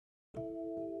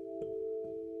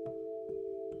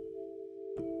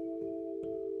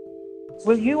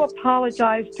Will you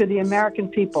apologize to the American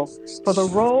people for the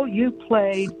role you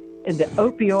played in the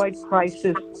opioid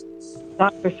crisis,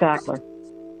 Dr. Sackler?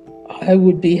 I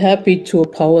would be happy to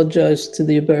apologize to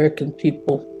the American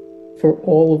people for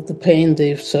all of the pain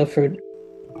they've suffered.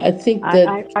 I think that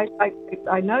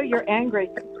I know you're angry,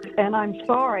 and I'm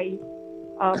sorry,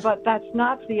 but that's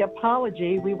not the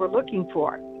apology we were looking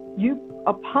for. You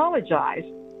apologize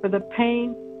for the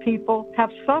pain people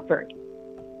have suffered,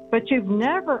 but you've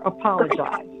never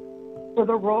apologized for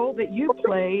the role that you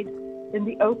played in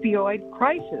the opioid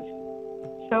crisis.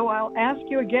 So I'll ask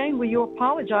you again, will you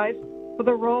apologize for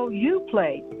the role you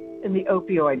played in the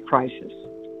opioid crisis?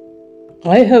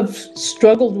 I have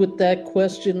struggled with that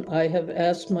question. I have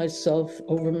asked myself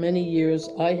over many years.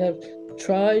 I have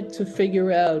tried to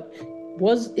figure out,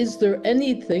 is there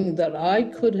anything that I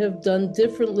could have done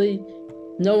differently,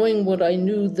 knowing what I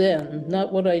knew then,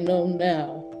 not what I know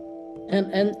now?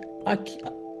 And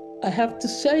I have to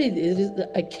say,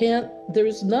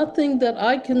 there's nothing that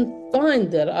I can find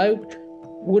that I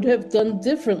would have done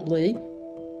differently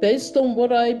based on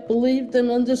what I believed and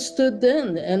understood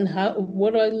then, and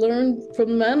what I learned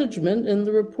from management and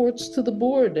the reports to the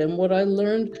board, and what I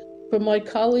learned from my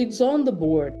colleagues on the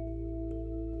board.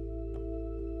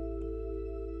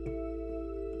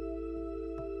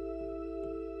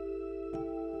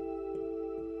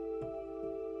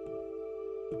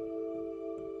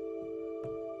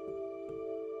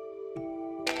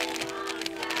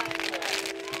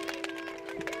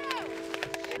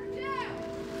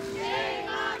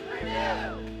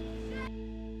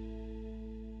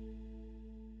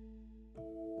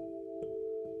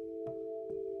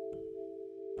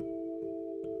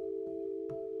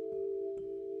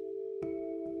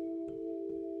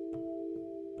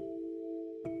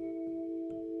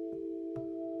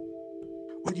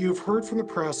 What you have heard from the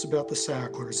press about the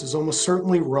Sacklers is almost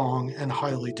certainly wrong and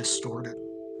highly distorted.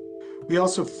 We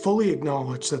also fully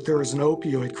acknowledge that there is an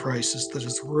opioid crisis that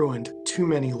has ruined too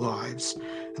many lives,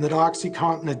 and that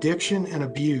OxyContin addiction and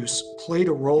abuse played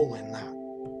a role in that.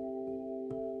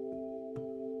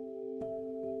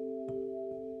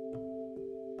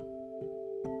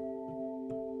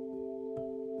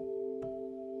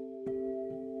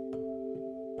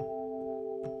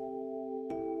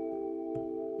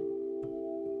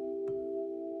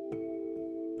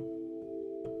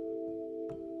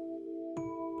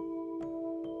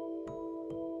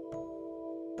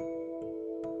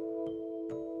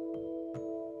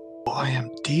 I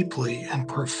am deeply and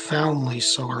profoundly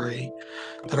sorry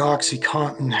that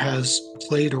OxyContin has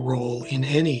played a role in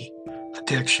any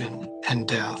addiction and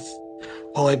death.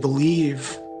 While I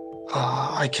believe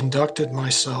I conducted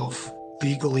myself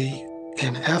legally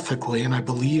and ethically, and I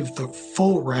believe the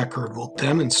full record will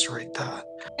demonstrate that.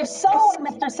 If someone,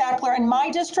 Mr. Sackler, in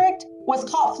my district was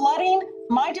caught flooding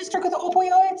my district with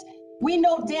opioids, we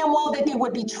know damn well that they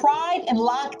would be tried and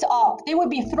locked up. They would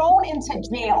be thrown into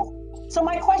jail. So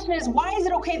my question is, why is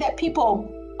it okay that people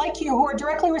like you, who are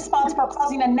directly responsible for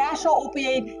causing a national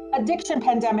opioid addiction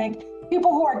pandemic,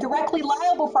 people who are directly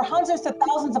liable for hundreds of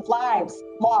thousands of lives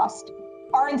lost,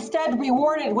 are instead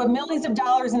rewarded with millions of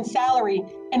dollars in salary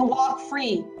and walk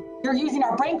free? You're using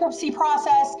our bankruptcy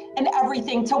process and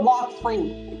everything to walk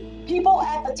free. People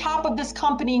at the top of this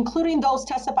company, including those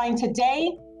testifying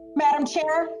today, Madam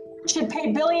Chair, should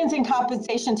pay billions in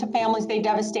compensation to families they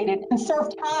devastated and serve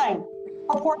time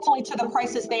proportionally to the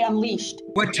crisis they unleashed.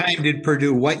 What time did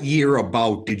Purdue, what year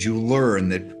about did you learn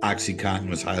that OxyContin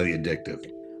was highly addictive?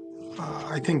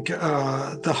 I think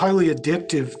the highly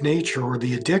addictive nature, or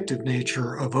the addictive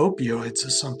nature of opioids,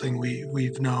 is something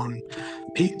we've known,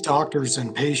 doctors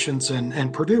and patients,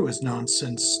 and Purdue has known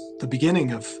since the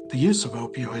beginning of the use of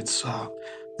opioids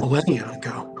millennia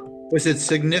ago. Was it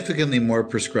significantly more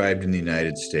prescribed in the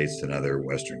United States than other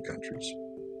Western countries?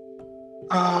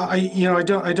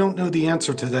 I don't know the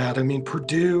answer to that. I mean,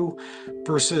 Purdue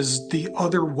versus the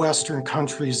other Western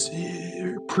countries,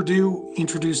 Purdue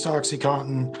introduced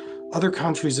OxyContin, other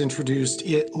countries introduced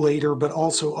it later, but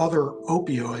also other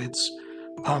opioids.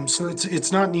 So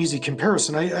it's not an easy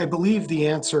comparison. I believe the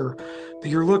answer that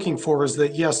you're looking for is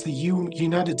that, yes, the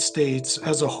United States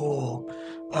as a whole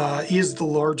is the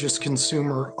largest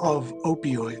consumer of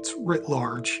opioids writ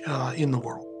large in the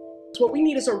world. What we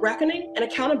need is a reckoning and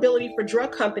accountability for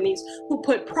drug companies who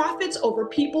put profits over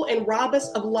people and rob us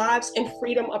of lives and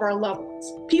freedom of our loved ones.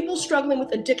 People struggling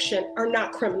with addiction are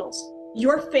not criminals.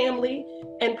 Your family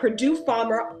and Purdue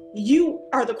Pharma, you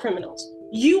are the criminals.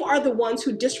 You are the ones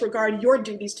who disregard your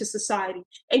duties to society,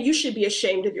 and you should be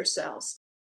ashamed of yourselves.